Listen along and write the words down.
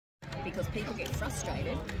because people get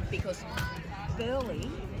frustrated because Burleigh.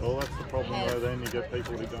 Well, that's the problem though. Then you get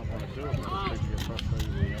people who don't want to do it because people get frustrated.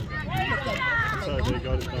 So they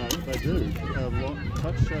go to no, they do.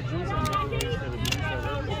 Touch judges and referees that abuse their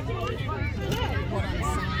referees. What I'm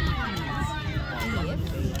saying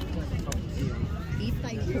is, if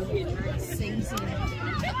they put seasoned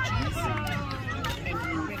touches and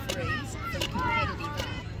referees from competitive art.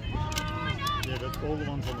 Yeah, but all the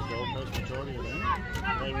ones on the Gold Coast, majority of them,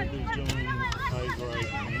 they will be doing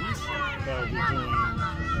A-grade men's, they'll be doing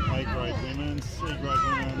A-grade women's, C-grade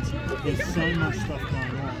women's. There's so much stuff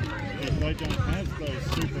going on. If they don't have those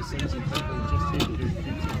super seasoned people just here to do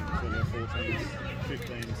kids for their 14s,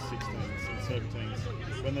 15s, 16s and 17s.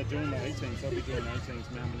 When they're doing the 18s, they'll be doing 18s,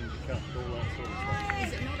 mounting the cut, all that sort of stuff.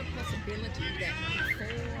 Is it not a possibility that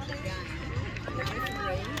before the game, the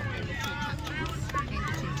referee and the two touches and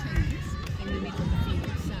the two teams in the middle of the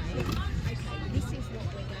field say, okay, this is what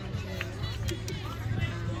we're going to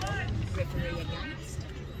referee against.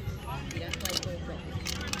 You don't play the ball properly.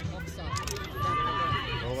 Offside. You don't play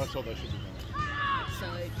well. Well, that's what they should be doing. So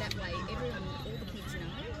that way everyone, all the kids know,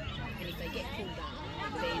 and if they get pulled up,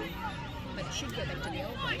 then, but it should go back to the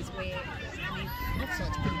old days where, I mean,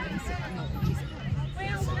 offside's pretty basic knowledge, isn't it? So,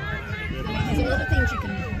 there's a lot of things you can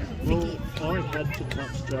forgive. Well, I had to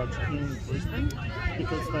touch judge in Brisbane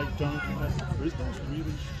because they don't have, Brisbane's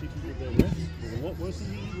really shitty with their refs. Well, a lot worse than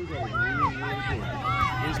here, we've got really good.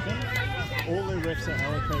 Brisbane, all their refs are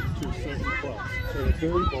allocated to certain clubs. So they're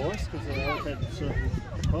very biased because they're allocated to certain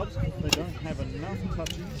clubs. They don't have enough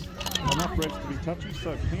touches, enough refs to be touches, so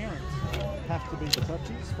parents have to be the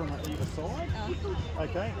touches from either side.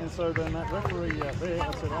 Okay, and so then that referee out there,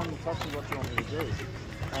 I said, I'm the touchy, what do you want me to do?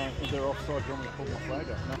 If they're offside, do you want me to pull my flag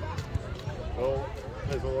up? No. Well,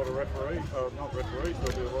 there's a lot of referees, not referees,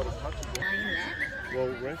 there'll be a lot of touches. Well,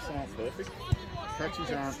 refs aren't perfect.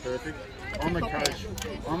 Touches aren't perfect. I'm the coach.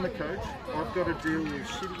 I've got to deal with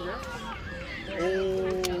shitty refs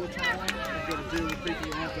all the time. I've got to deal with people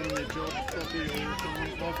who aren't doing their job properly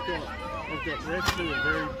all the time. I've got refs who are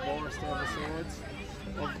very biased to other sides.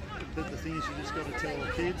 But the thing is, you just got to tell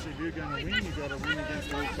the kids, if you're going to win, you've got to win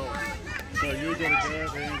against all costs. So you've got to go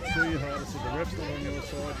out there and do your hardest. If the ref's not on your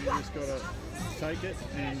side, you just got to take it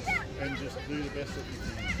and just do the best that you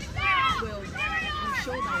can. Well, I'm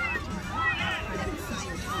sure they are tonight, but at the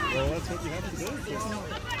same time, well, that's what you have to do. It's not.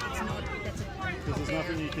 Because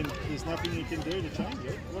there's nothing you can do to change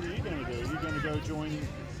it. What are you going to do? Are you going to go join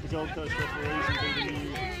the Gold Coast referees and be the new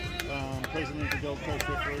president of the Gold Coast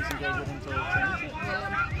referees and go get them to change it? Well,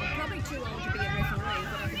 I'm probably too old to be a referee,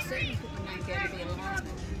 but I could certainly put my name down to be a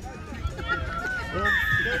linesman. Well,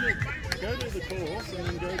 go do the course and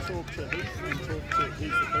then go talk to Heath and talk to,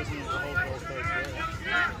 he's the president of the whole Gold Coast Rep,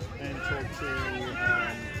 and talk to,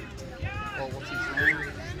 what's his name?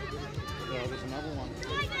 There's another one.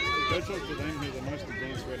 Go talk to them who are the most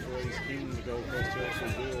advanced referees in the Gold Coast to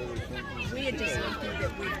actually do all the appointments. We're just lucky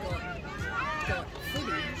that we've got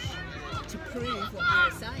footage to prove what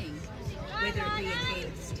we're saying, whether it be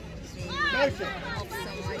against the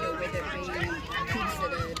offside or whether it be kids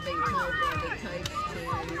that are being told by their coach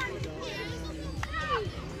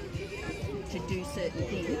to do certain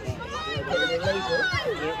things that are illegal.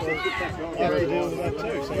 Yeah, well, I have to deal with that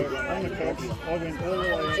too. So I'm a coach. I went all the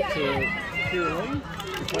way up to Burleigh.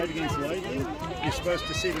 We played against Redbacks. You're supposed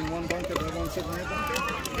to sit in one bunker, the other one sit in their bunker.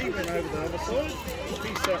 He went over the other side.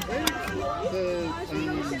 He sat there.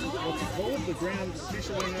 What's it called? The ground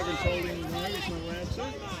official went over and told him no, he's not allowed to.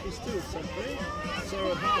 He still sat there. So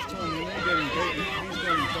at half time, when they're getting beaten, he's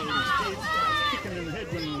going and telling his kids, kick him in the head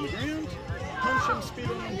when they're on the ground, punch him, spit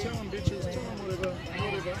on him, tell him bitches, tell him whatever.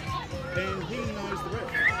 And he knows the ref.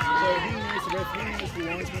 So he knows the ref, he knows the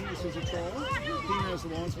linesman. This was a trial. He knows the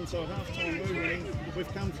linesman. So at half time,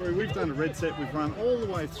 we've come through, we've done a red set, we've run all the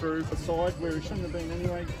way through the side where he shouldn't have been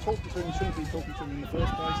anyway. Talking to him, shouldn't be talking to him in the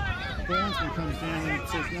first place. The linesman comes down and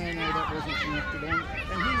says, no, that wasn't connected on.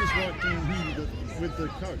 And he was right down here with the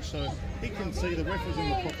coach. So he can see the ref was in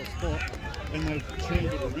the proper spot and they've turned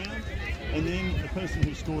it around. And then the person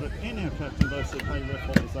who scored it and our captain both said, hey ref,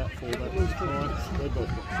 what was that for? That was right. They both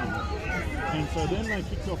got similar. And so then they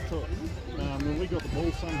kicked off to when we got the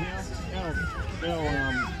ball somehow.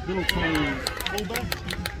 Our little tiny fullback,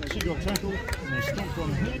 she got tackled and they stomped on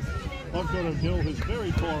her head. I've got a girl who's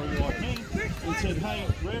very fiery like me and said, hey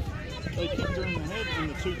ref, they kicked her in the head and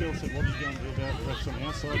the two girls said, what are you going to do about the refs on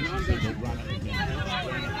our side? And she said, we'll run it again.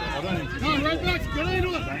 I don't think she's Redbacks, get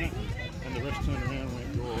into it! And the refs turned around and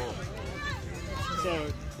went, you're off. So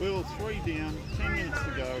we were 3 down, 10 minutes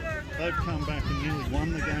to go. They've come back and nearly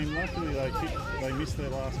won the game. Luckily they missed their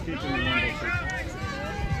last kick and they won by 2 points.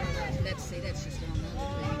 That's just one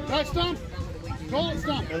other thing. Go stump! Call it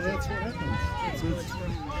stump! And that's what happens.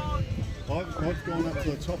 I've gone up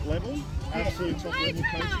to the top level, absolute top level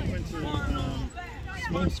coaching. Went to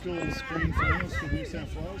small school spring finals for New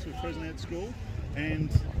South Wales with Fresno at school, and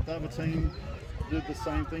the other team did the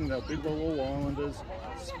same thing. They were big All Islanders.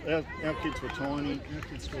 Our kids were tiny. Our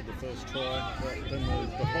kids scored the first try, but then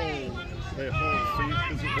their whole thing,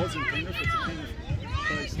 because it wasn't Penrith, it's a Penrith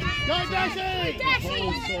based. Go Dashy! The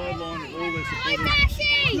whole sideline of all their supporters.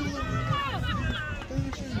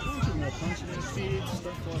 Punching the kids,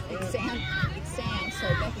 stuff like that. It sounds so.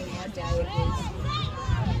 Back in our day, it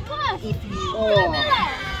was if you.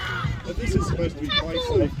 But this is supposed to be play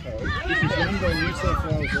safe code. This is run by New South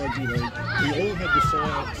Wales Rugby League. We all had the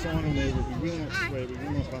sign on there that we will not swear, we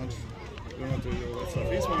will not punch, we will not do all that stuff.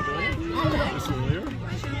 Here's my daughter. This is Lyra.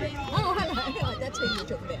 Oh, hello. That's who you're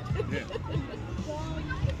talking about. Yeah.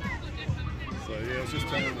 So yeah, I was just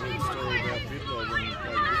telling you a story about Bidwell when we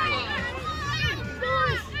played Bidwell.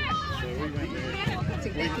 So we went there. So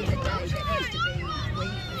back in the day, that used to be, we had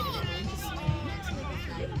an August team, that's where we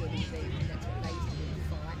played good and beat, that's what they used to do to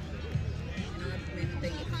fight. And I remember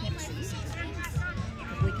being at Kempsey 6 weeks,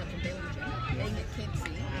 because we come from Belgium, being at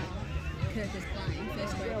Kempsey, Kirk was playing,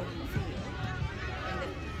 first grade on the field, and they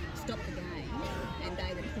stopped the game, and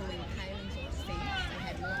they were pulling palings off the fence, they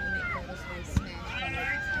had long net balls, they smashed, and they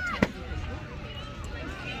were attacking people.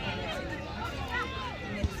 I've never seen that life.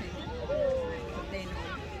 I've never seen that. But then,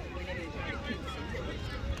 whenever you go to Kempsey,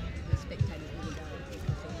 the spectators will go because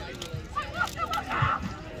they know really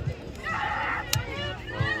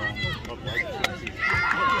I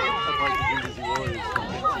played the Gimsy Warriors from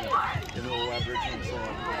Kempsey in all Aboriginal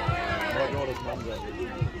side. My daughter's mum's up.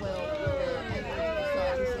 well, the Aboriginal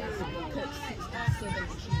society says Kirk's 67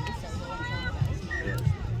 years, so a long time ago. And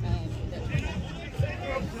that's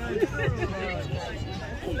Cross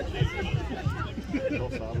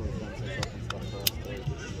Harbour has done some shocking stuff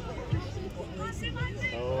for us too.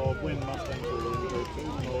 Oh, when Mustangs were in Group 2,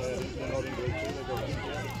 they're not in Group 2, they got kicked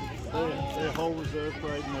out. Their whole reserve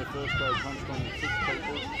grade in their first grade punched on 6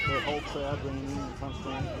 people. Their whole crowd ran in and punched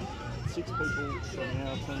on 6 people from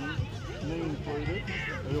our team, me included,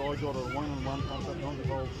 who I got a 1-on-1 punch up, not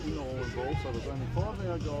involved in all involved, so there's only 5 of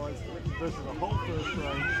our guys versus a whole first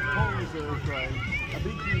grade, whole reserve grade, a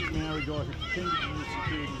big huge Maori guy who pretended to use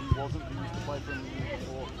security, he wasn't, he used to play for him the year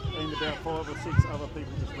before, and about 5 or 6 other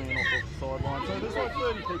people just ran off the sideline. So there's like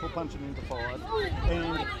 30 people punching into 5, and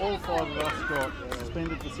all 5 of us got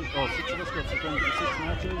suspended for 6, or 6 of us got suspended for 6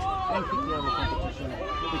 matches and kicked out of the competition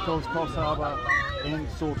because Cross Harbour and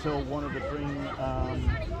Sawtell wanted to bring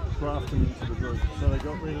Grafton into the group. So they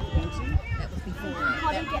got rid of Kempsey. That was before.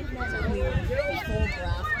 So we were before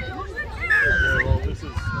Grafton. Yeah, well, this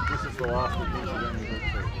is the last of Kempsey going in Group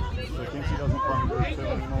 2. So Kempsey doesn't play in Group 2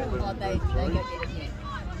 anymore. Oh, they Group 3. got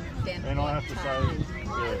down. And I have to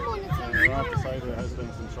say, there has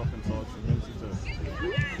been some shocking sides from Kempsey too.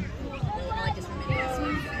 Well, I just remember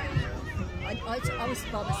I was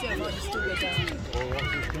by myself, I just stood there going. Well, what's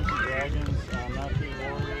this? Kempsey Dragons, Naku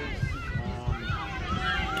Warriors.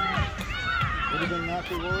 Would have been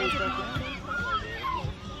Naku Warriors back then?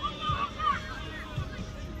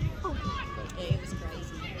 Yeah, it was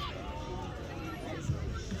crazy.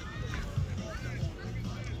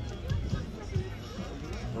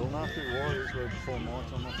 Well, Naku Warriors were before my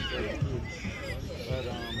time, I think they were good. But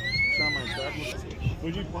Charmaine's dad was.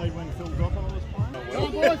 Would you play when Phil Dropper was playing? Come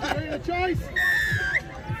on, boys, we're in a chase!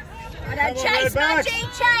 I don't chase, Redbacks. Mudgee,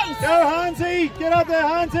 chase! Go Hansie! Get up there,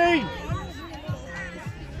 Hansie!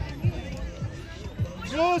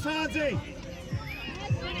 Yours, Hansie!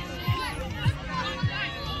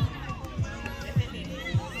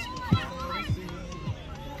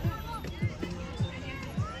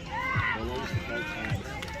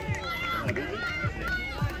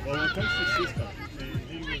 Well, I coached his sister, and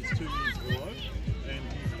he was 2 years below, and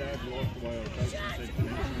his dad liked the way I coached and said, "Can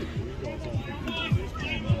you guys ask me to do this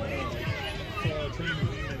game?" So I teamed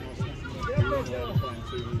with him, and I was thinking about doing that, playing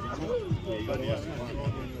 2 years into it. But I snapped him on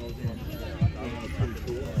when I was pretty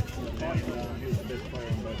cool, and he was the best player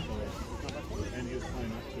on both sides, and he was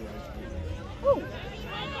playing up to age group. So,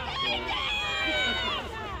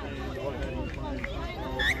 and I had him playing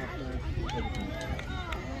everything.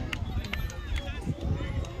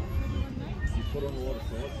 Put on a lot of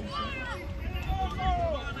size and stuff.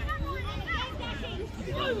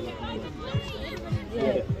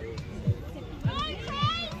 Yeah.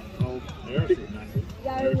 Well, Eris is massive.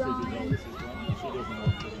 Eris is his eldest as well. She doesn't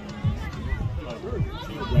like putting on.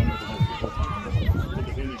 She would run with the most. But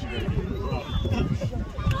the finish is very good.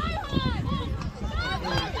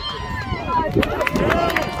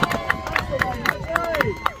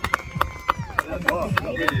 Oh,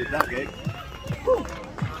 the duck egg.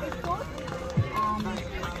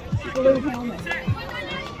 Blue helmet.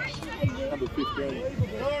 Number 15.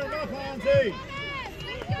 Fire him up, Auntie!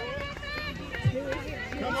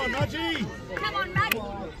 Come on, Mudgie! Come on, Mudge.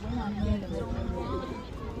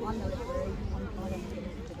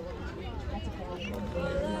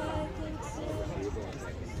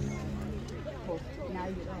 No,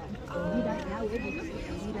 you don't. You don't know everything,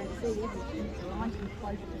 and you don't see everything. So I'm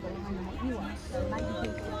closer to the line than what you are. So maybe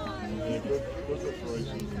think something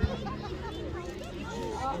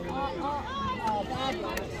bad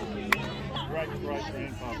one. Great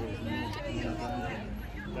grandfather is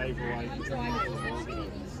Dave White.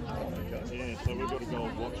 Yeah, so we've got to go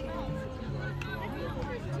and watch it.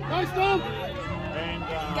 Go, Stomp! And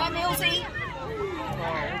Go, Millsy.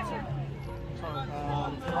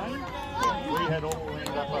 we had all end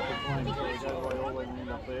up at Plain, so we go away all the end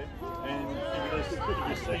up there. And you see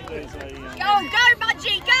there's a Go,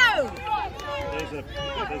 Mudgee, go!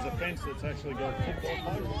 there's a fence that's actually got a football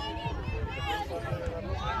post.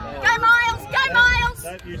 Go, Miles, go, Miles!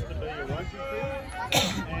 That used to be a rugby field,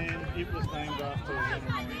 and it was named after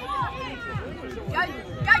Go,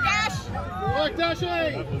 Dash! Work, Dashy!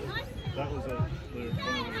 that was one of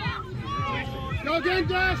the Go again,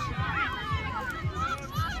 Dash!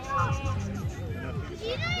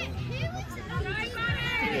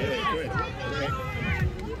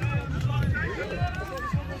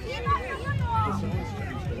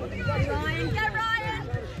 Go, Ryan!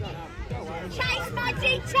 Chase,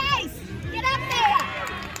 Mudgee, chase! Get up there!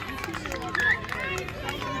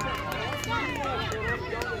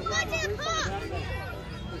 Mudgee, pop!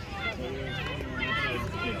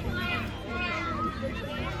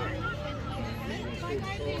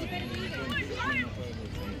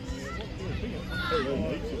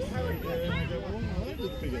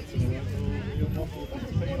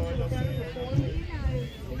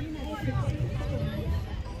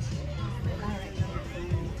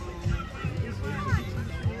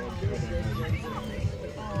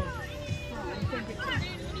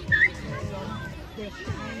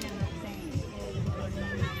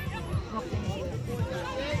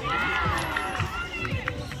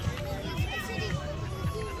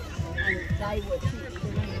 They were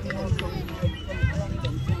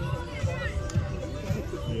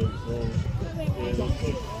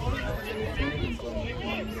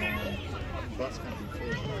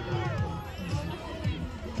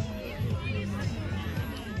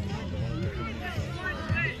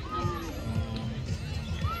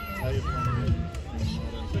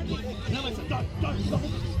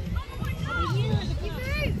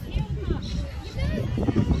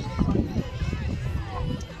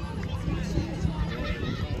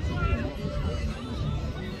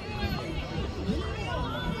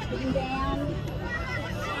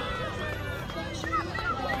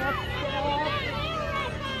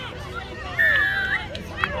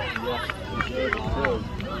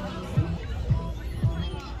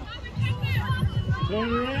Turn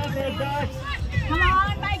around, Redbacks. Come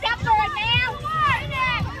on, make up for it now!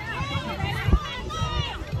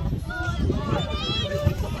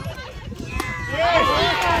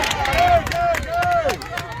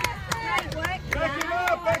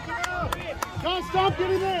 Go, Stomp,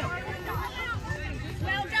 get in there!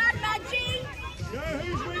 Well done, Mudgee! Go,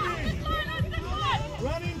 who's winning?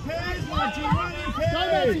 Run in pairs, Mudgee, run in Go,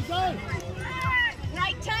 pairs. Maxie, go!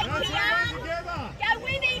 Great take, That's it, Kian! together. Go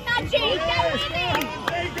with him, Mudgee! Go with him!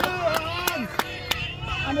 There you go, Hans.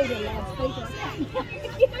 I need a loudspeaker. Go,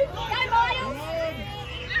 Miles!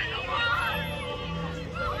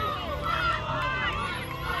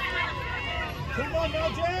 Come on,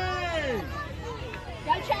 Mudgee.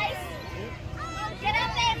 Go, Chase! Get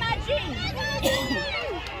up there, Mudgee!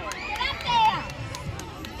 Get up there!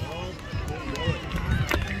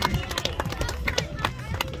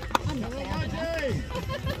 Come on, Mudgee.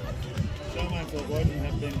 Someone thought why didn't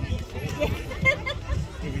have been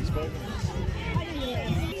if he's spoken.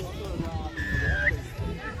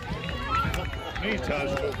 Me and Taj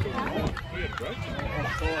got to we had great time. I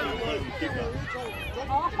saw you playing the kicker.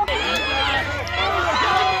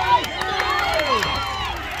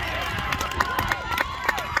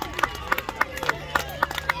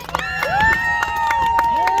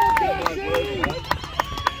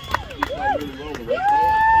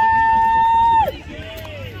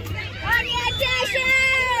 On your Dashy!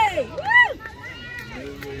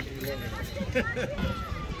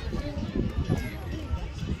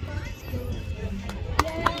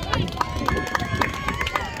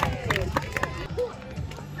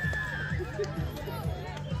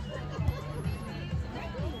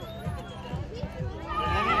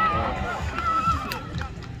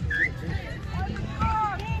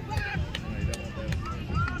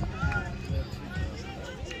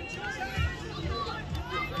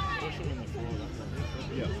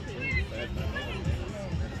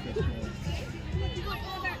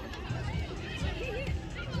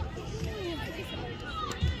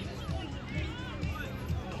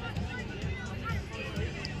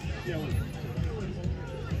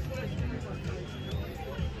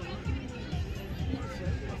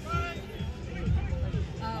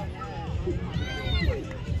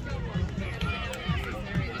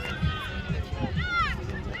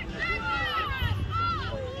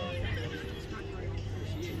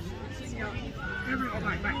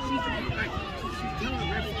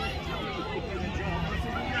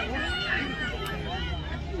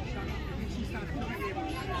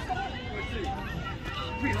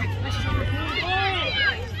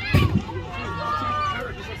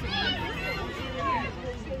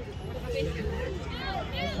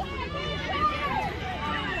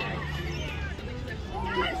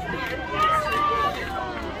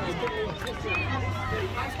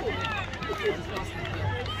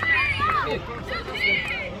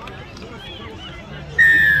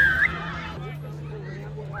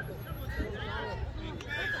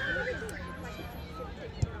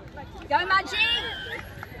 Go, Mudgie.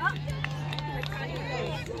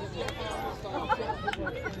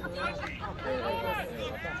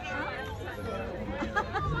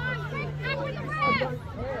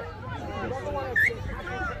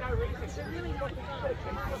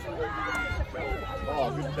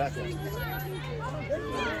 Oh, good tackle.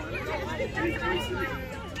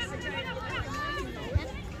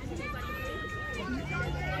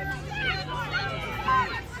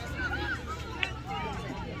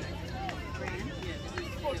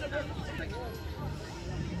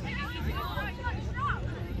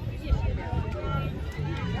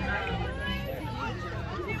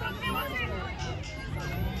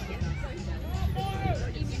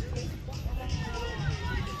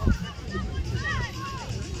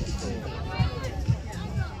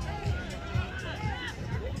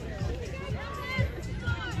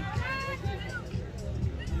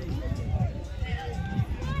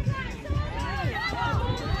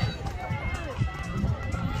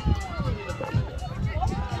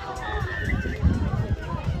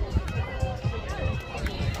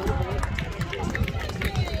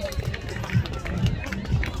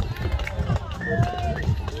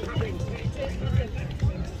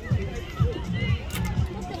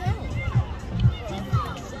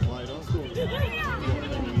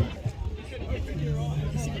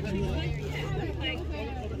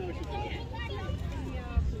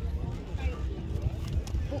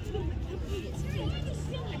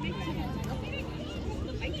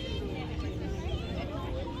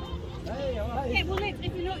 Yeah, well, if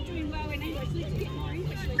you're not doing well in English, let's get more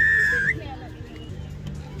English.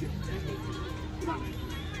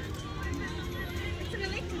 It's an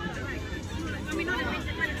electric one, right? I mean, I don't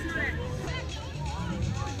think that it's not a...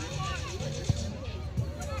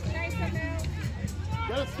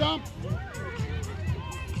 Get it, Stump.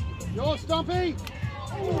 Yo, Stumpy.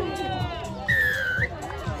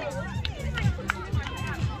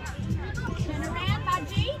 Turn around,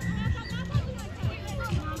 Mudgie.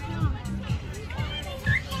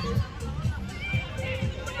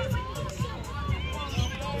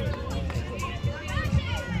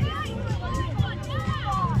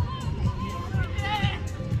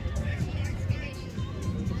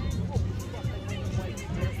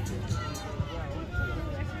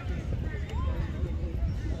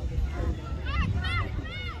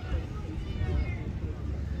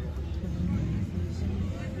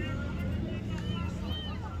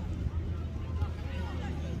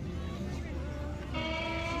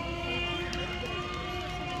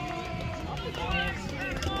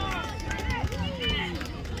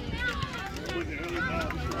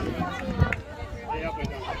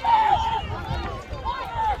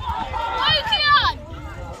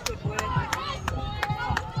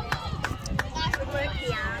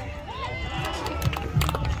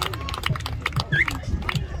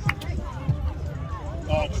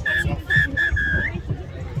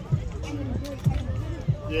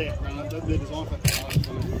 Yeah, no, they're designed for